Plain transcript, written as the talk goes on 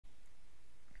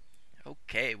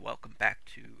Okay, welcome back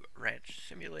to Ranch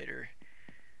Simulator.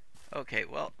 Okay,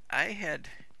 well, I had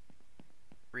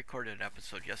recorded an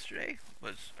episode yesterday.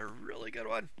 Was a really good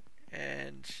one,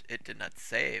 and it did not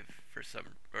save for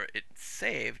some, or it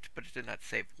saved, but it did not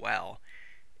save well.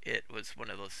 It was one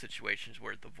of those situations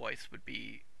where the voice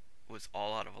was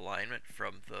all out of alignment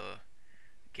from the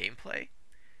gameplay.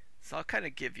 So I'll kind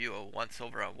of give you a once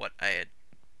over on what I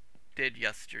did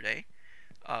yesterday.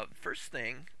 First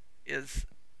thing is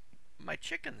my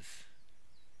chickens.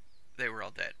 They were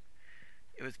all dead.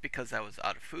 It was because I was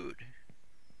out of food.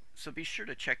 So be sure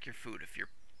to check your food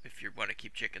if you want to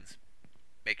keep chickens.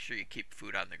 Make sure you keep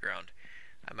food on the ground.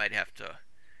 I might have to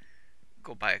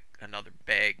go buy another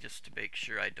bag just to make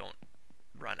sure I don't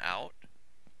run out.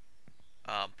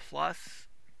 Plus,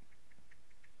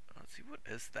 let's see, what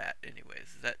is that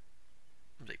anyways? Is that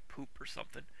like poop or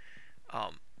something?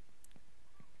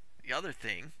 The other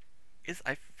thing is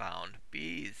I found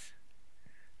bees.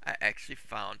 I actually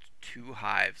found 2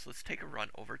 hives. Let's take a run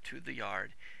over to the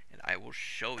yard and I will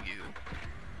show you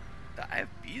that I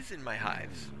have bees in my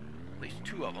hives. At least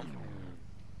 2 of them.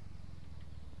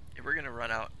 And we're going to run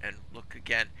out and look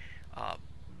again.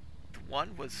 One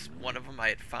of them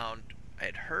I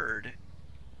had heard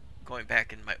going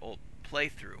back in my old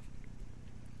playthrough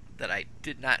that I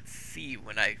did not see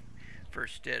when I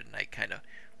first did, and I kind of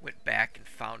went back and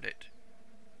found it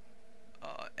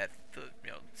at the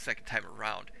second time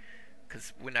around,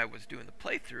 because when I was doing the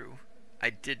playthrough I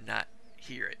did not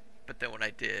hear it, but then when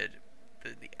I did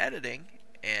the editing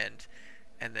and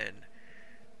then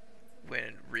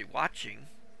when rewatching,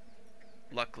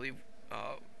 luckily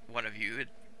one of you had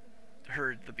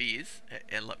heard the bees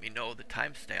and let me know the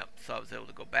timestamp, so I was able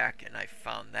to go back and I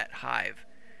found that hive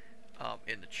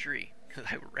in the tree because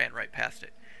I ran right past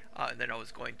it, and then I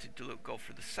was going to go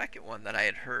for the second one that I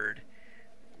had heard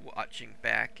watching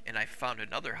back, and I found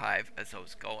another hive as I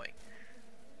was going.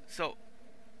 So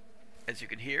as you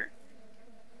can hear,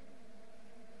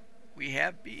 we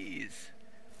have bees.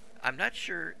 I'm not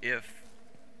sure if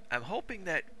I'm hoping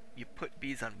that you put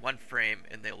bees on one frame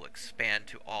and they'll expand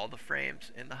to all the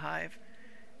frames in the hive,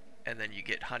 and then you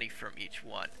get honey from each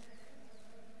one.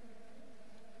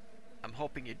 I'm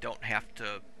hoping you don't have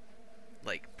to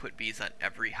like put bees on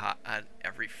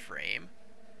every frame,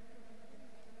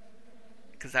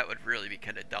 because that would really be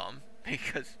kind of dumb,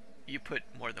 because you put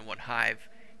more than one hive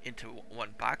into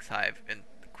one box hive and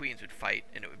the queens would fight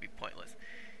and it would be pointless.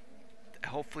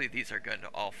 Hopefully these are going to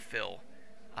all fill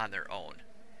on their own.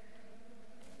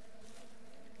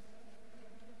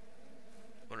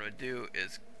 What I'm going to do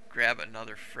is grab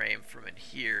another frame from in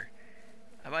here.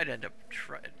 I might end up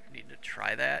needing to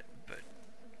try that, but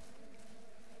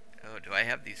oh, do I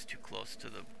have these too close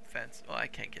to the fence? Oh, I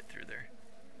can't get through there.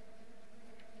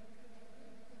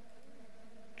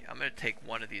 Okay, I'm going to take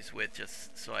one of these with,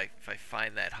 just so if I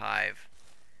find that hive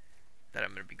that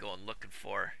I'm going to be going looking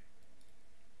for.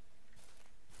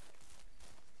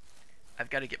 I've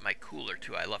got to get my cooler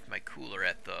too. I left my cooler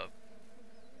at the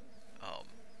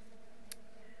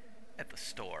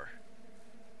store.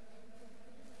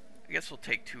 I guess we'll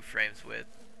take 2 frames with,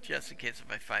 just in case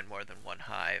if I find more than one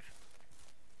hive.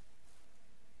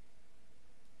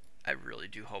 I really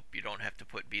do hope you don't have to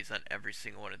put bees on every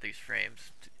single one of these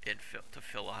frames to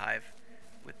fill a hive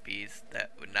with bees.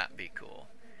 That would not be cool.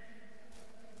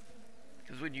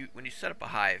 Because when you set up a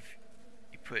hive,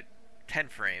 you put 10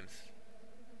 frames,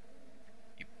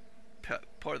 you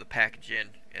pour the package in,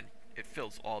 and it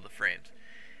fills all the frames.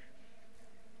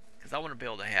 Because I want to be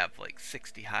able to have like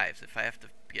 60 hives. If I have to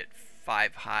get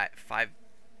 5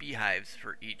 beehives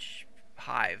for each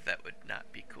hive, that would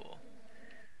not be cool.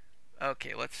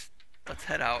 Okay, let's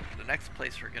head out. The next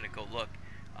place we're gonna go look,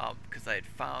 because I had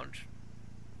found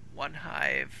one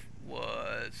hive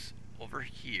was over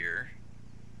here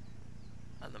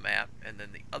on the map, and then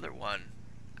the other one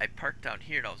I parked down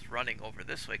here and I was running over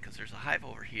this way because there's a hive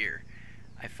over here.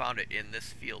 I found it in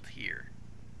this field here.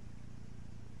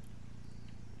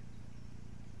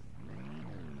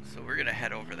 So we're gonna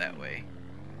head over that way.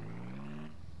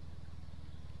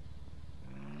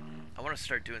 I want to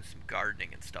start doing some gardening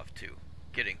and stuff too,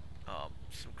 getting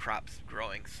some crops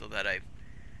growing so that I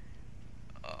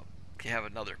can have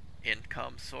another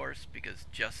income source, because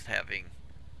just having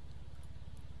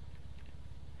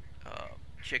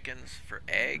chickens for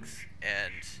eggs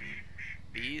and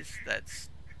bees, that's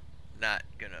not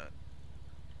gonna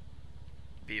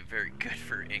be very good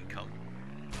for income.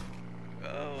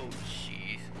 Oh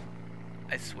jeez,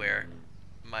 I swear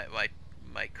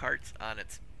my cart's on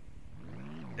it's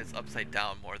upside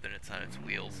down more than it's on its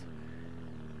wheels.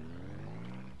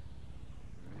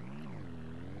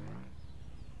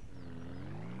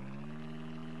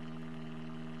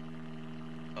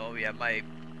 Oh yeah, my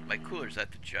cooler's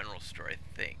at the general store, I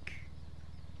think.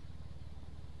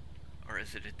 Or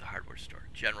is it at the hardware store?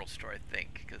 General store, I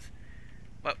think.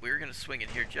 But we were going to swing in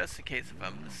here just in case if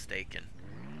I'm mistaken.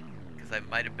 Because I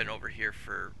might have been over here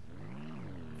for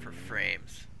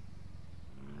frames.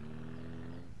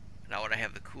 And I want to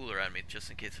have the cooler on me just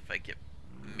in case if I get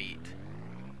meat.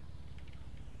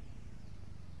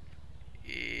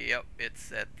 Yep,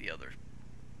 it's at the other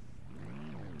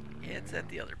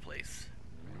place.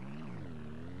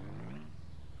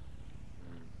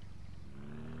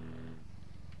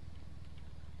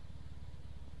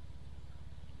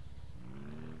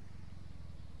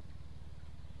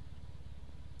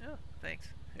 Oh, thanks.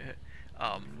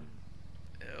 Oh,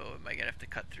 am I gonna have to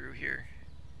cut through here?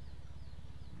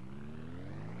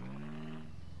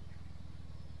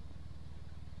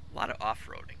 A lot of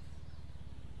off-roading.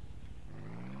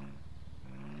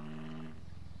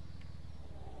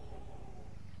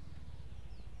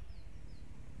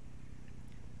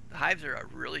 The hives are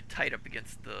really tight up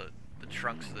against the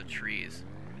trunks of the trees,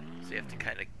 so you have to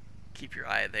kind of keep your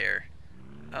eye there.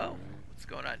 Oh, what's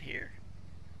going on here?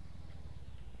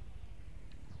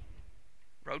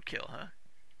 Roadkill, huh?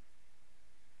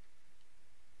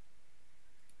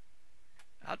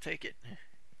 I'll take it.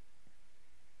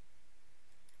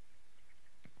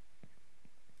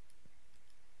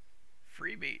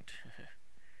 Free meat.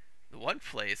 The one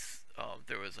place,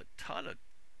 there was a ton of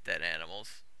dead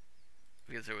animals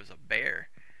because there was a bear.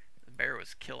 The bear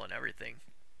was killing everything.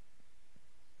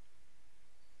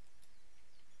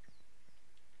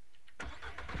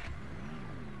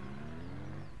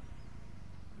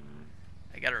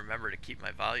 I gotta remember to keep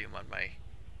my volume on my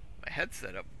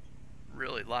headset up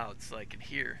really loud so I can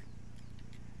hear.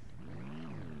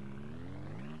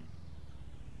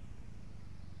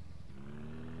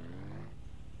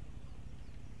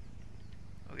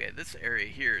 Okay, this area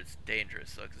here is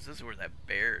dangerous though, because this is where that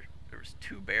bear, there was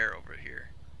 2 bear over here.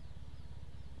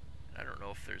 I don't know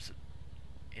if there's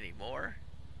any more.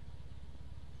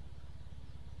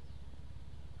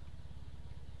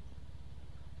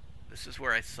 This is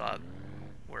where I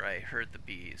heard the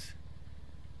bees.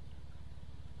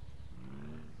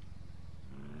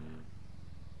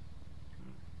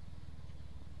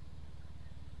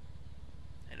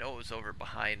 I know it was over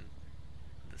behind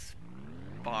this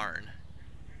barn.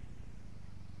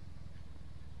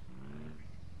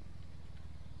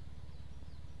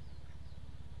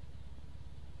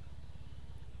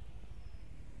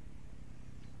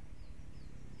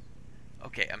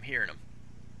 Okay, I'm hearing them.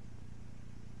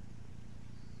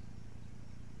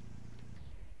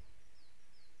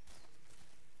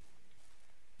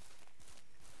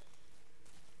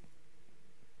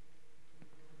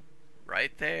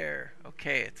 Right there.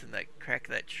 Okay, it's in that crack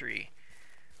of that tree.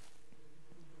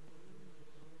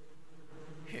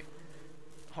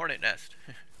 Hornet nest.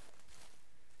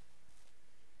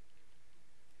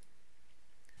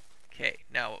 Okay,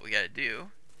 now what we gotta do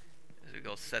is we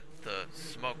go set the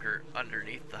smoker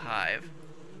underneath the hive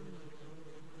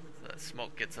so that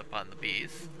smoke gets up on the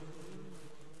bees.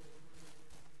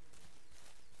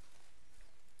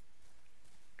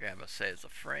 Grab a say as a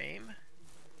frame.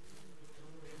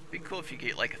 Be cool if you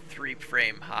get like a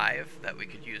 3-frame hive that we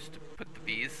could use to put the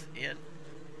bees in.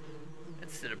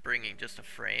 Instead of bringing just a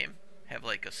frame, have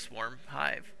like a swarm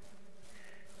hive.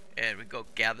 And we go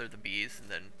gather the bees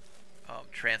and then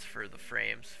transfer the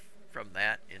frames from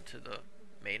that into the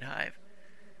main hive.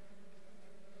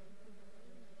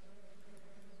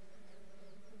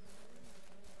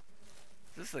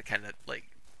 This is the kind of like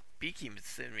beekeeping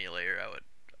simulator I would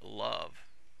love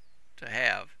to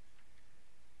have.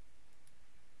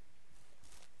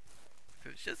 If it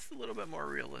was just a little bit more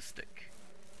realistic,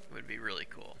 it would be really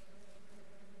cool.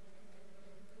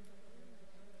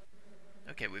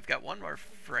 Okay, we've got one more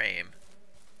frame.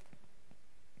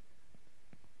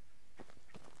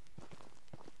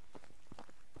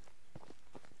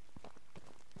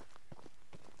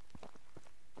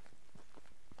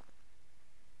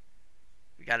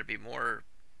 We gotta be more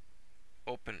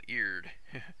open-eared.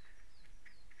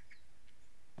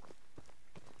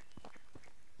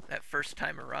 That first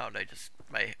time around,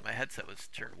 my headset was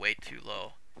turned way too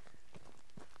low.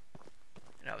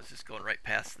 And I was just going right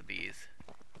past the bees.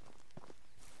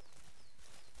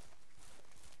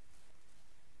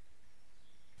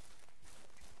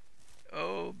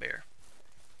 Oh, bear.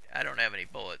 I don't have any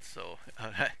bullets, so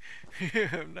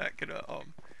I'm not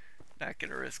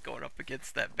gonna risk going up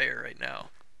against that bear right now.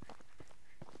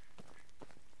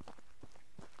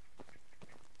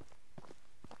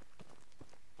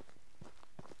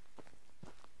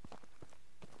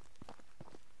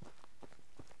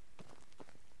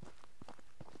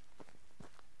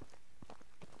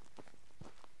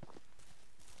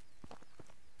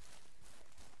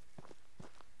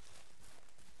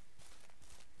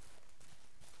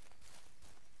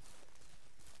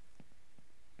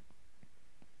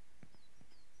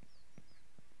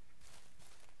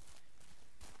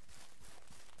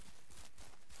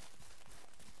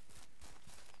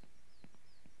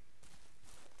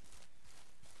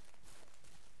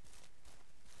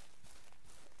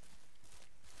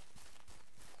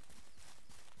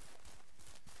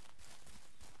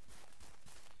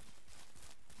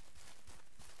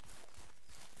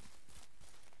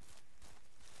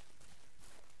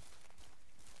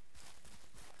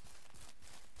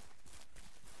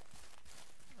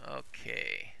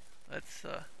 Let's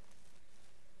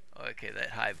okay, that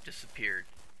hive disappeared.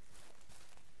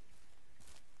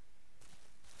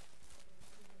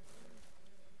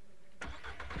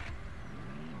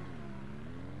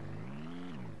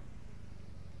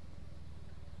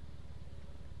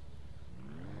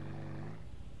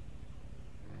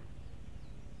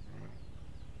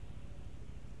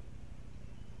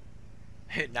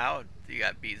 Now you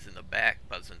got bees in the back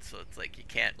buzzing, so it's like you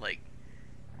can't like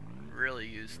really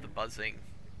use the buzzing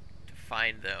to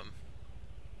find them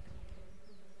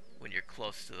when you're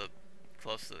close to the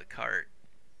cart.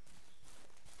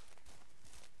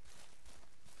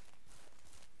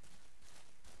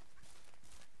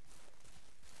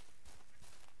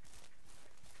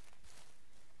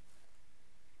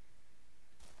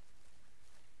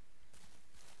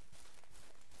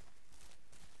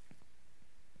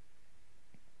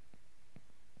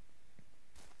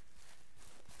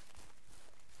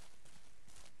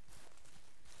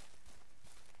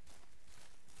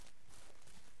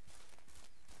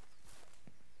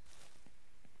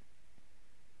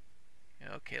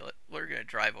 Okay, we're gonna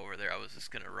drive over there. I was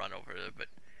just gonna run over there, but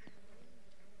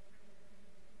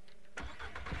I'm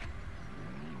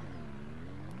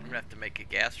gonna have to make a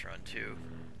gas run too,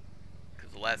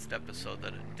 because the last episode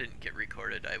that it didn't get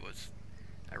recorded,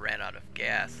 I ran out of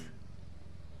gas,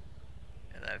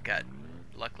 and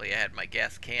luckily I had my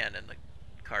gas can in the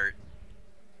cart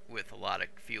with a lot of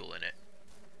fuel in it.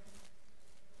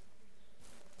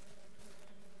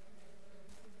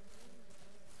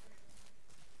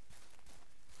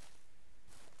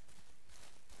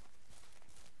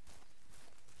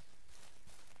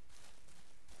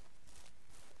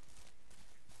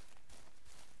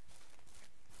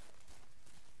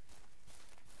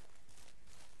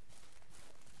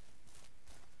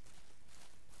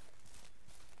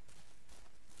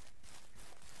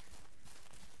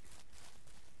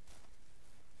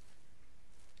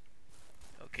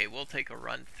 Okay, we'll take a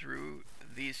run through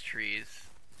these trees,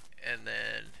 and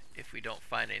then if we don't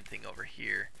find anything over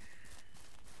here,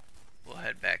 we'll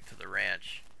head back to the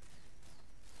ranch,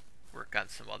 work on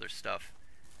some other stuff.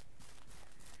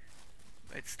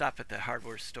 Might stop at the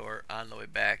hardware store on the way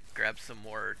back, grab some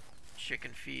more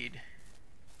chicken feed.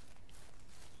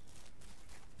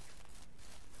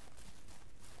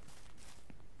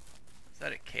 Is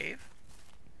that a cave?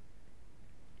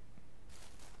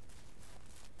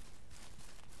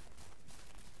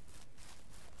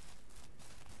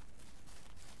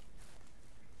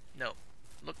 No,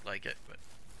 looked like it, but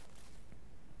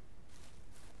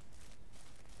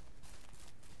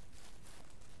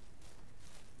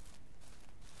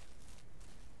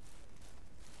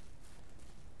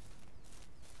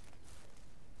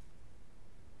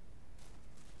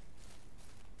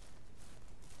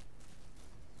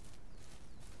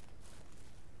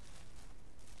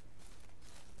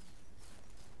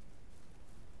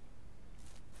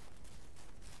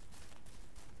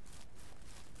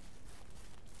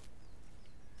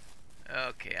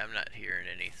okay, I'm not hearing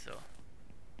any, so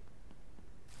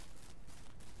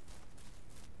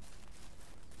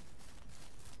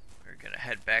we're gonna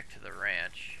head back to the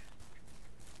ranch.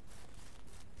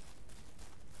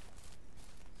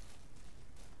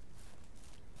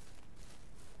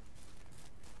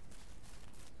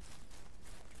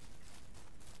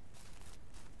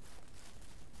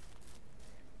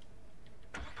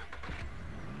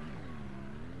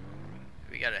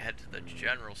 We gotta head to the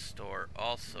general store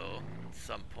also at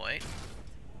some point.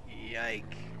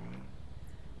 Yike.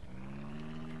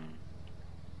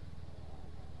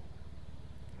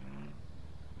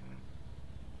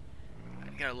 I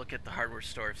gotta look at the hardware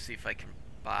store to see if I can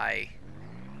buy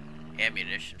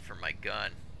ammunition for my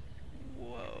gun.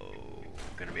 Whoa.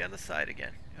 I'm gonna be on the side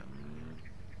again. Yep.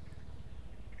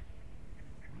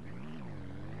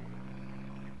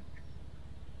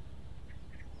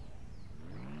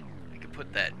 I could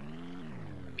put that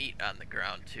meat on the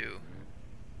ground too.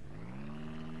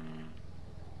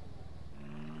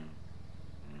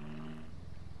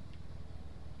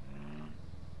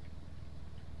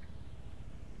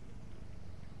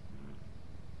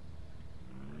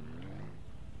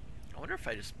 I wonder if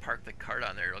I just park the cart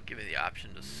on there, it'll give me the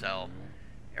option to sell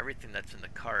everything that's in the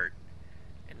cart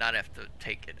and not have to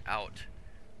take it out.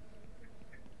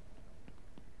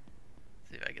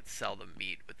 See if I could sell the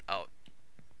meat without.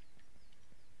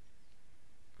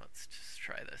 Let's just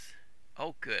try this.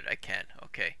 Oh good, I can.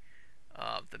 Okay.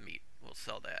 The meat, we'll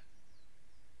sell that.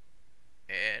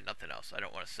 And nothing else. I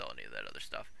don't want to sell any of that other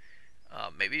stuff.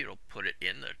 Maybe it'll put it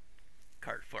in the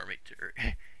cart for me to,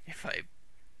 if I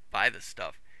buy the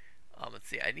stuff. Let's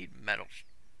see, I need metal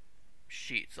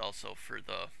sheets also for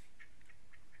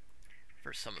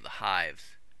some of the hives.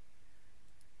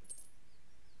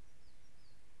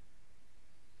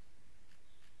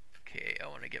 Okay, I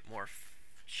want to get more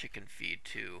chicken feed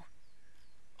too.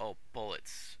 Oh,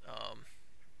 bullets.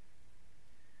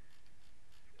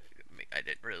 I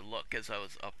didn't really look as I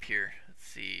was up here. Let's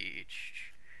see.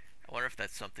 I wonder if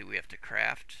that's something we have to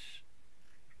craft.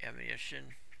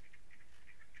 Ammunition.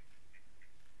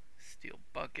 Steel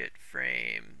bucket,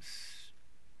 frames,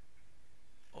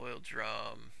 oil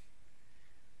drum,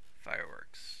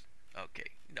 fireworks.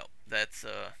 Okay, no, that's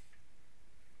I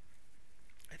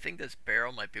think this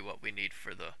barrel might be what we need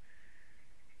for the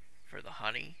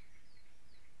honey.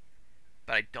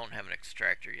 But I don't have an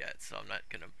extractor yet, so I'm not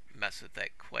gonna mess with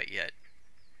that quite yet.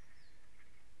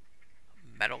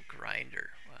 Metal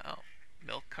grinder. Wow.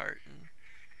 Milk carton.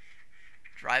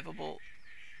 Drivable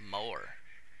mower.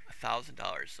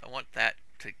 $1,000. I want that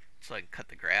so I can cut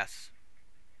the grass.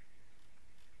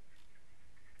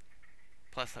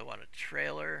 Plus I want a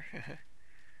trailer. I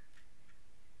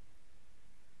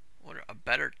wonder a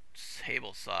better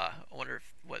table saw. I wonder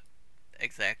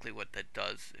exactly what that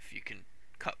does, if you can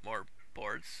cut more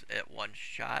boards at one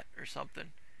shot or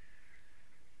something.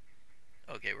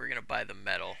 Okay, we're gonna buy the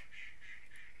metal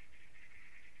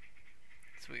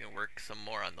so we can work some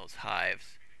more on those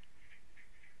hives.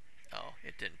 Oh,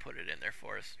 it didn't put it in there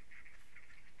for us.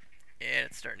 And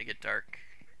it's starting to get dark,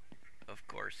 of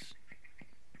course.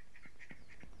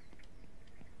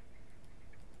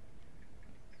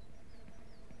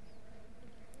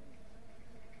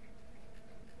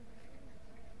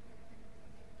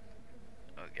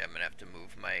 Okay, I'm gonna have to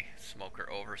move my smoker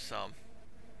over some.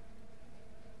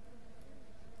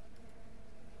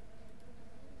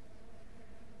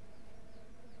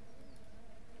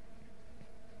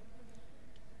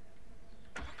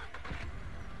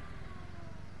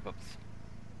 Oops.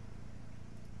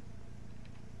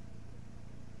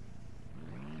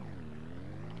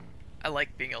 I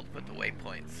like being able to put the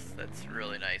waypoints. That's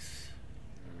really nice.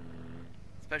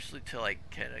 Especially to like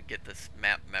kind of get this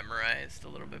map memorized a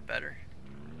little bit better.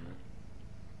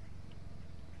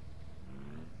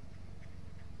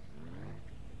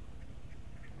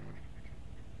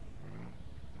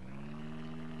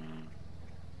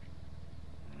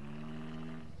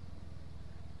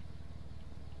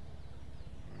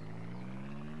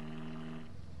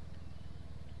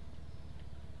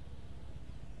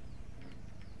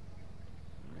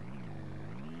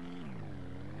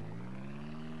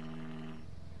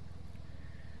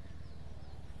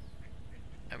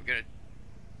 I'm gonna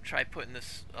try putting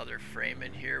this other frame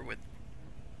in here with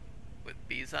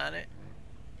bees on it.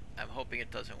 I'm hoping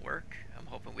it doesn't work. I'm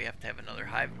hoping we have to have another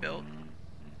hive built.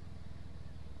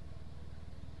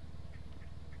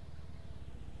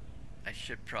 I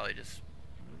should probably just...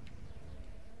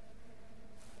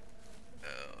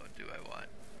 Oh, do I want...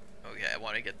 Okay, I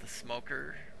want to get the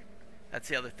smoker. That's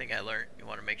the other thing I learned. You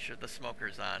want to make sure the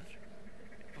smoker's on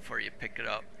before you pick it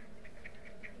up.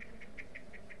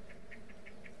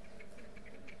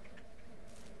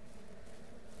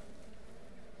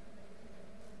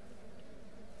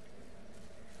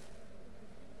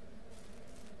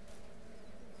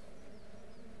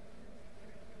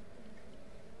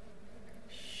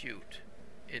 Shoot,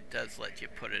 it does let you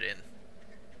put it in.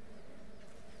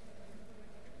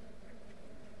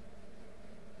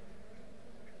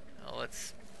 Now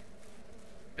let's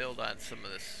build on some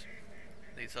of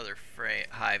these other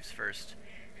hives first.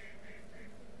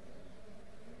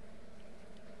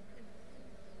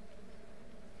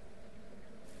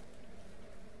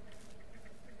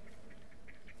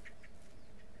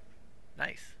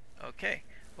 Nice. Okay.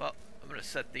 Well, I'm gonna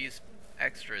set these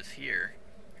extras here.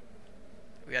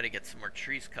 We got to get some more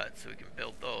trees cut so we can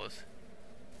build those.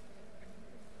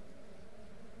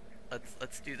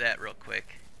 Let's do that real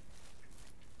quick.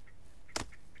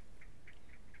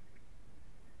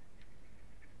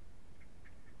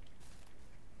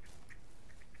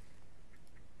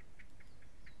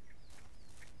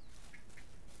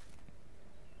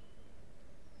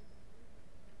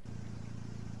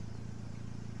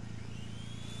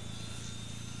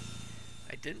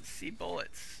 I didn't see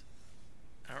bullets.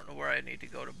 I don't know where I need to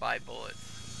go to buy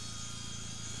bullets.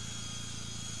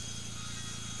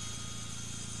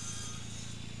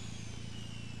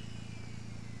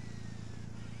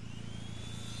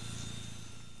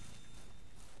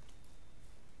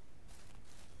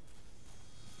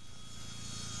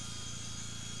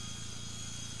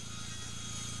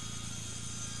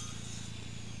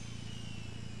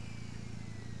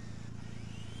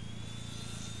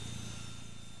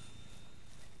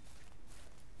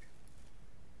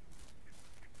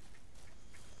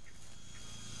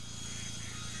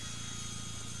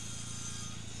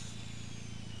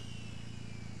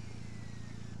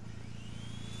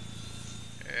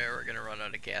 We're gonna run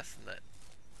out of gas in that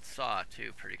saw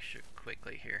too pretty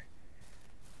quickly here.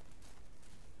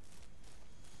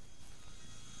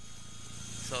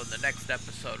 So in the next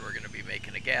episode we're going to be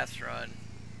making a gas run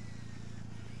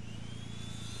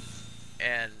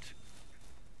and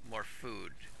more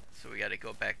food. So we got to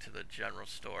go back to the general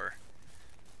store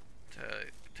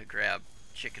to grab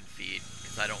chicken feed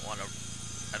because I don't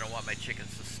want my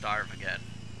chickens to starve again.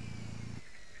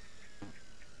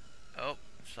 Oh,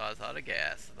 Shaw's out of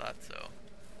gas. I thought so.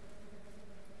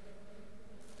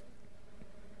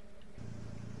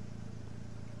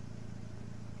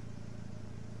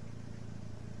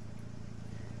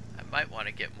 I might want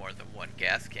to get more than one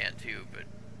gas can too, but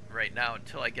right now,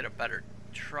 until I get a better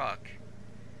truck,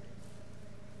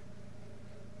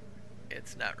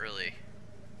 it's not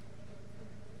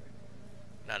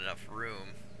enough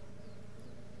room.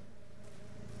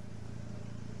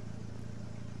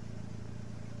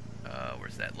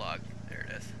 Where's that log? There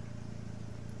it is.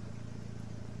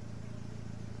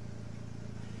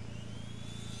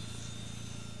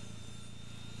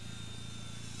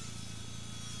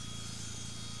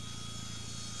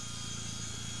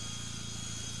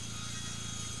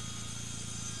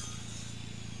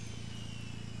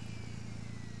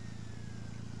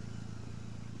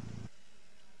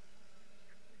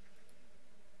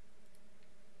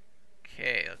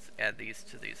 Okay, let's add these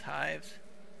to these hives.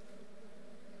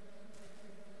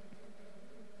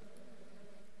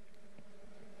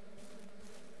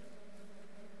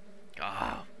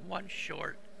 Ah, one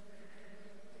short.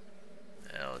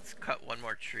 Let's cut one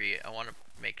more tree. I want to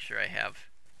make sure I have...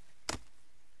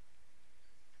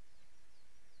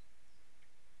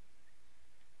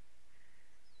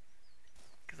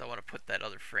 because I want to put that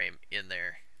other frame in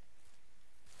there.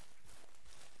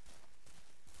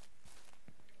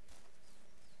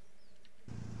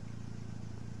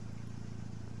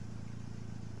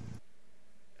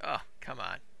 Oh, come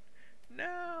on.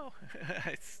 No!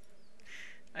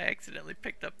 I accidentally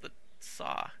picked up the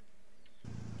saw.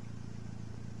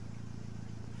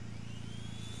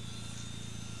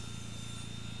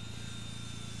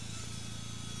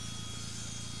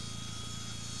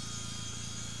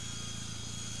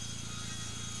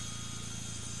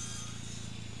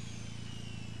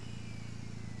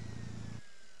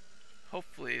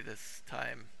 Hopefully this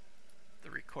time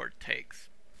the record takes.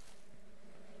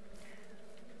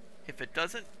 If it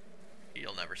doesn't,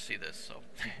 you'll never see this, so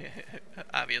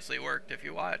obviously it worked if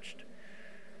you watched.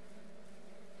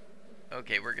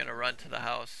 Okay, we're gonna run to the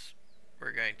house.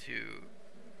 We're going to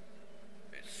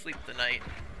sleep the night.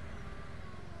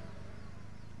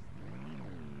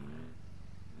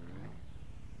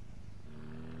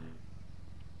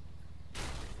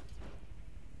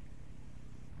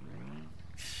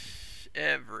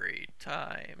 Every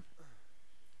time.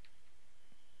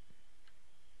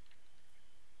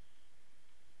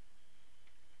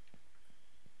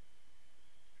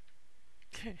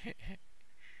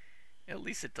 At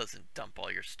least it doesn't dump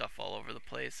all your stuff all over the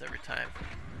place every time.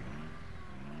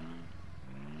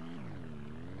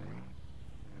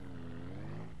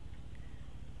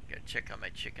 Gotta check on my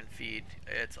chicken feed.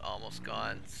 It's almost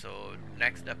gone, so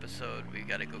next episode we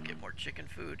gotta go get more chicken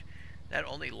food. That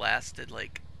only lasted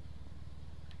like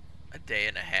a day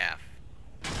and a half,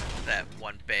 that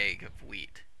one bag of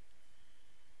wheat.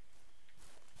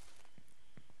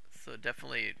 So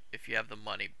definitely, if you have the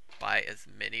money, buy as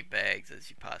many bags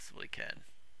as you possibly can.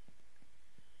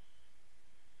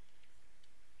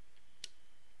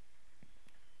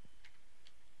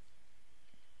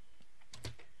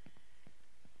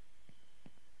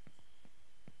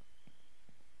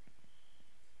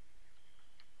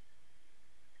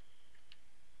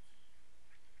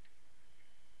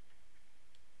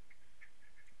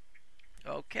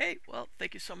 Okay, well,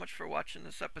 thank you so much for watching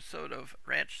this episode of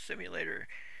Ranch Simulator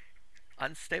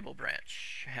Unstable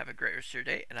Branch. Have a great rest of your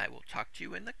day, and I will talk to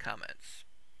you in the comments.